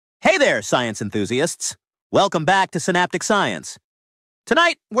there, science enthusiasts. Welcome back to Synaptic Science.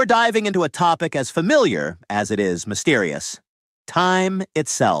 Tonight, we're diving into a topic as familiar as it is mysterious. Time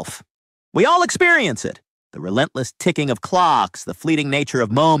itself. We all experience it. The relentless ticking of clocks, the fleeting nature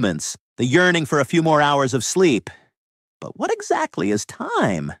of moments, the yearning for a few more hours of sleep. But what exactly is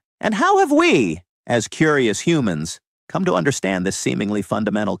time? And how have we, as curious humans, come to understand this seemingly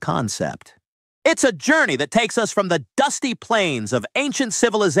fundamental concept? It's a journey that takes us from the dusty plains of ancient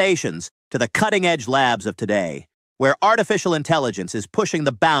civilizations to the cutting-edge labs of today, where artificial intelligence is pushing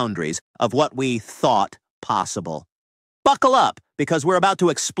the boundaries of what we thought possible. Buckle up, because we're about to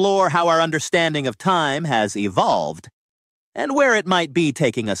explore how our understanding of time has evolved and where it might be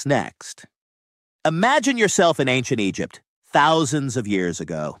taking us next. Imagine yourself in ancient Egypt, thousands of years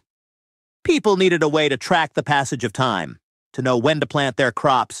ago. People needed a way to track the passage of time, to know when to plant their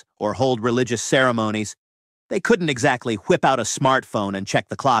crops or hold religious ceremonies. They couldn't exactly whip out a smartphone and check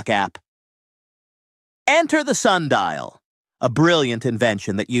the clock app. Enter the sundial, a brilliant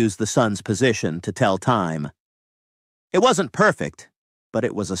invention that used the sun's position to tell time. It wasn't perfect, but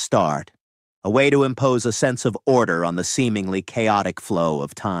it was a start, a way to impose a sense of order on the seemingly chaotic flow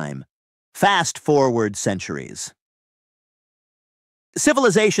of time. Fast forward centuries.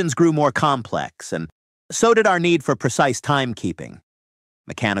 Civilizations grew more complex, and so did our need for precise timekeeping.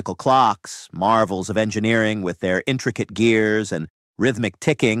 Mechanical clocks, marvels of engineering with their intricate gears and rhythmic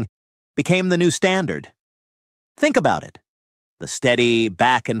ticking, became the new standard. Think about it. The steady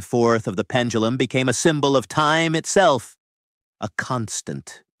back and forth of the pendulum became a symbol of time itself, a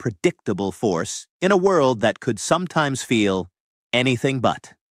constant, predictable force in a world that could sometimes feel anything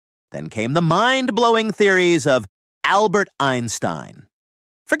but. Then came the mind-blowing theories of Albert Einstein.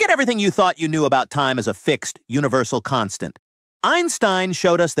 Forget everything you thought you knew about time as a fixed, universal constant. Einstein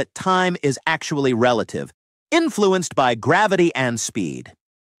showed us that time is actually relative, influenced by gravity and speed.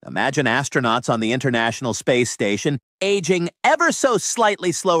 Imagine astronauts on the International Space Station aging ever so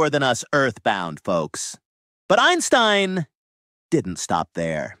slightly slower than us Earthbound folks. But Einstein didn't stop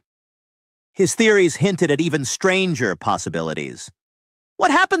there. His theories hinted at even stranger possibilities.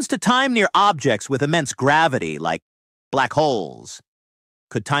 What happens to time near objects with immense gravity, like black holes?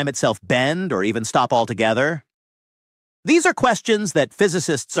 Could time itself bend or even stop altogether? These are questions that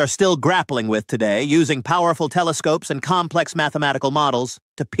physicists are still grappling with today, using powerful telescopes and complex mathematical models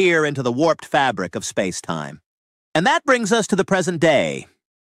to peer into the warped fabric of space-time. And that brings us to the present day,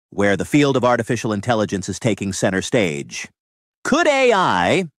 where the field of artificial intelligence is taking center stage. Could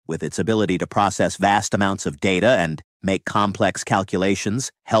AI, with its ability to process vast amounts of data and make complex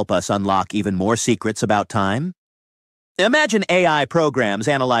calculations, help us unlock even more secrets about time? Imagine AI programs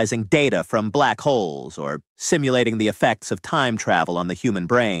analyzing data from black holes or simulating the effects of time travel on the human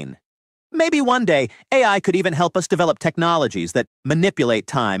brain. Maybe one day, AI could even help us develop technologies that manipulate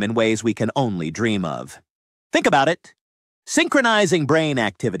time in ways we can only dream of. Think about it. Synchronizing brain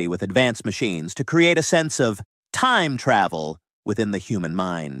activity with advanced machines to create a sense of time travel within the human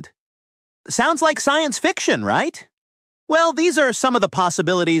mind. Sounds like science fiction, right? Well, these are some of the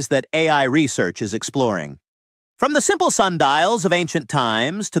possibilities that AI research is exploring. From the simple sundials of ancient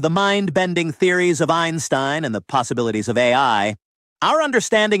times to the mind-bending theories of Einstein and the possibilities of AI, our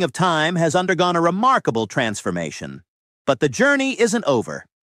understanding of time has undergone a remarkable transformation. But the journey isn't over.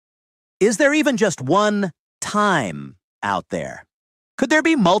 Is there even just one time out there? Could there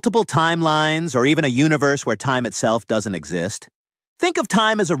be multiple timelines or even a universe where time itself doesn't exist? Think of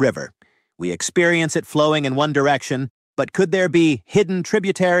time as a river. We experience it flowing in one direction, but could there be hidden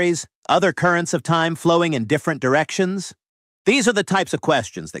tributaries, other currents of time flowing in different directions? These are the types of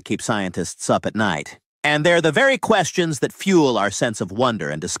questions that keep scientists up at night. And they're the very questions that fuel our sense of wonder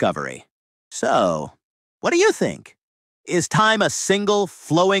and discovery. So, what do you think? Is time a single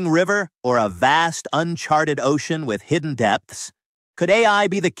flowing river or a vast uncharted ocean with hidden depths? Could AI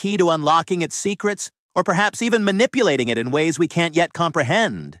be the key to unlocking its secrets, or perhaps even manipulating it in ways we can't yet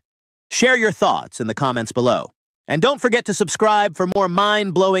comprehend? Share your thoughts in the comments below. And don't forget to subscribe for more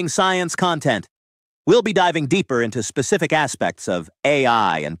mind-blowing science content. We'll be diving deeper into specific aspects of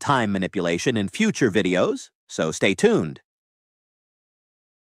AI and time manipulation in future videos, so stay tuned.